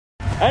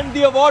And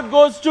the award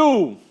goes to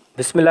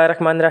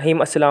बिस्मिल्लाहिर्रहमानिर्रहीम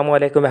अस्सलाम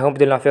वालेकुम, मैं हूं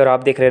अब्दुल नाफे और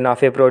आप देख रहे हैं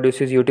नाफे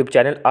प्रोड्यूसर्स यूट्यूब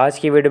चैनल। आज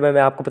की वीडियो में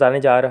मैं आपको बताने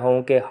जा रहा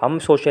हूं कि हम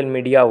सोशल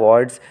मीडिया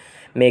अवार्ड्स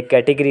में एक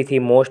कैटेगरी थी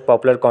मोस्ट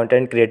पॉपुलर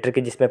कंटेंट क्रिएटर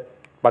की, जिसमें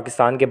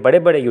पाकिस्तान के बड़े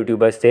बड़े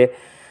यूट्यूबर्स थे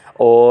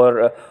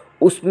और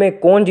उसमें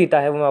कौन जीता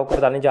है वो मैं आपको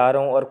बताने जा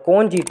रहा हूँ। और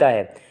कौन जीता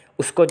है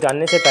उसको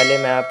जानने से पहले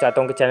मैं आप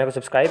चाहता हूँ कि चैनल को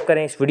सब्सक्राइब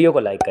करें, इस वीडियो को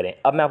लाइक करें।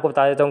 अब मैं आपको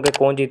बता देता हूँ कि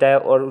कौन जीता है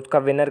और उसका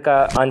विनर का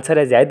आंसर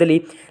है ज़ैद अली।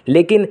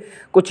 लेकिन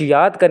कुछ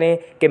याद करें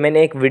कि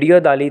मैंने एक वीडियो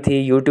डाली थी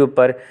यूट्यूब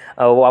पर,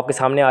 वो आपके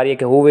सामने आ रही है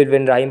कि हु विल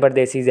विन राहिम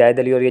परदेसी, ज़ैद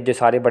अली और ये जो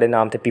सारे बड़े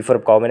नाम थे पी4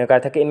 पकाओ। मैंने कहा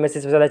था कि इनमें से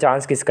सबसे ज़्यादा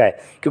चांस किसका है,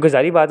 क्योंकि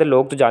सारी बात है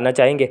लोग तो जानना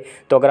चाहेंगे।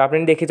 तो अगर आपने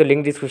नहीं देखी तो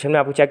लिंक डिस्क्रिप्शन में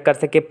आपको चेक कर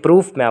सके,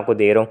 प्रूफ मैं आपको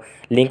दे रहा हूँ,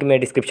 लिंक में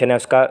डिस्क्रिप्शन है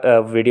उसका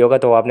वीडियो का।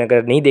 तो आपने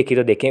अगर नहीं देखी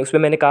तो देखें।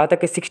 उसमें मैंने कहा था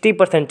कि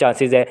 60%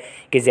 चांसेस है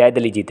कि ज़ैद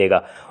अली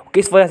जीतेगा।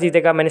 किस वजह से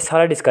जीतेगा मैंने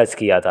सारा डिस्कस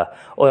किया था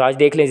और आज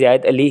देख लें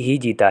ज़ैद अली ही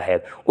जीता है।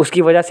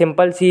 उसकी वजह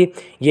सिंपल सी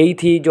यही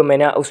थी जो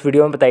मैंने उस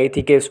वीडियो में बताई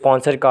थी कि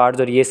स्पॉन्सर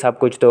कार्ड्स और ये सब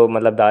कुछ तो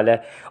मतलब डाल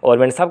है, और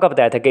मैंने सबका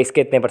बताया था कि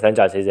इसके इतने %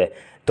 चांसेस है।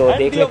 तो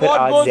देख लें फिर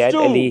आज ज़ैद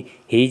अली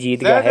ही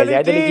जीत गया है।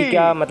 ज़ैद अली की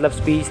क्या मतलब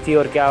स्पीच थी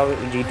और क्या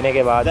जीतने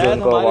के बाद जो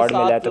उनको अवार्ड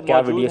मिला है, तो क्या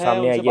वीडियो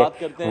सामने आई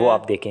है वो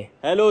आप देखें।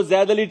 हेलो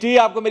ज़ैद अली टी,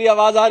 आपको मेरी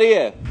आवाज़ आ रही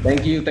है?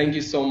 Thank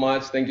you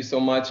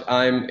so much.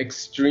 I'm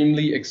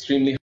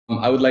extremely.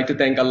 I would like to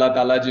thank Allah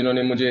Taala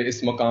जिन्होंने मुझे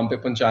इस मुकाम पे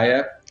पहुंचाया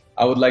है.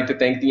 I would like to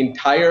thank the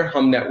entire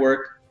Hum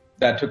network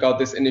that took out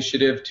this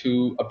initiative to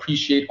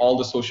appreciate all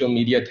the social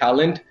media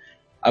talent.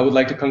 I would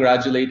like to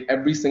congratulate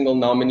every single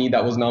nominee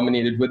that was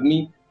nominated with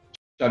me.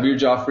 Shabir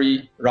Jaffrey,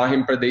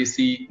 Rahim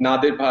Pardesi,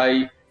 Nadir Bhai,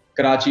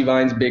 Karachi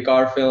Vines, Bekar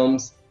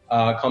Films,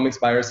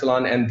 Comics by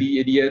Arsalan, and The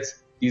Idiots.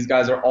 These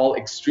guys are all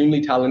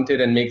extremely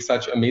talented and make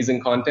such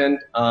amazing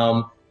content.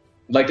 I'd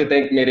like to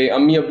thank मेरे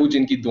अम्मी अब्बू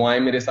जिनकी दुआएं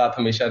मेरे साथ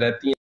हमेशा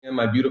रहती हैं,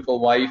 my beautiful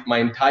wife, my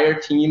entire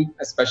team,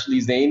 especially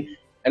Zain,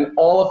 and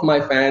all of my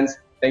fans.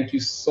 Thank you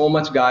so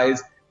much,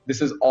 guys.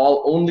 This is all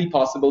only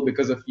possible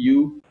because of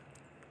you.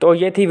 तो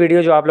ये थी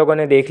वीडियो जो आप लोगों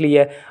ने देख ली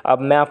है।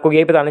 अब मैं आपको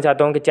यही बताना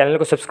चाहता हूँ कि चैनल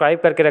को सब्सक्राइब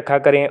करके रखा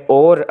करें,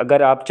 और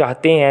अगर आप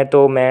चाहते हैं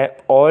तो मैं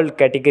ऑल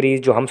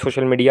कैटेगरीज़ जो हम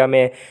सोशल मीडिया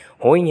में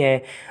हुई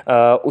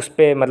हैं उस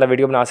पर मतलब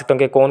वीडियो बना सकता हूँ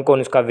कि कौन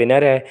कौन उसका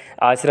विनर है।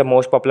 आज सिर्फ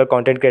मोस्ट पॉपुलर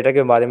कंटेंट क्रिएटर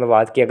के बारे में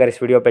बात की। अगर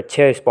इस वीडियो पे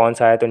अच्छा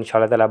रिस्पांस आया तो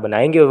इंशाल्लाह ताला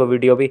बनाएंगे वो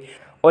वीडियो भी।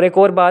 और एक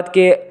और बात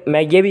कि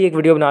मैं ये भी एक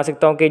वीडियो बना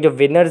सकता हूँ कि जो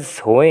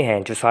विनर्स हुए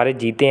हैं, जो सारे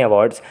जीते हैं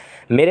अवार्ड्स,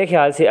 मेरे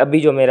ख्याल से अभी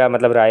जो मेरा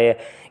मतलब राय है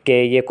कि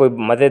ये कोई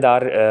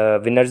मज़ेदार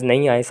विनर्स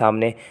नहीं आए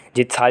सामने।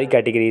 जित सारी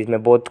कैटेगरीज़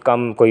में बहुत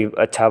कम कोई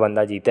अच्छा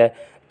बंदा जीता है।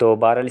 तो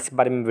बहरहाल इस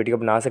बारे में वीडियो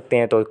बना सकते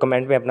हैं, तो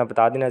कमेंट में अपना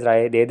बता देना,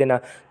 राय दे देना।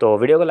 तो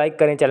वीडियो को लाइक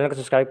करें, चैनल को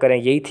सब्सक्राइब करें।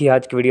 यही थी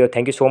आज की video.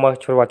 Thank you so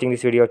much for watching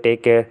this video.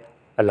 Take care,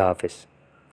 अल्लाह हाफ़िज़।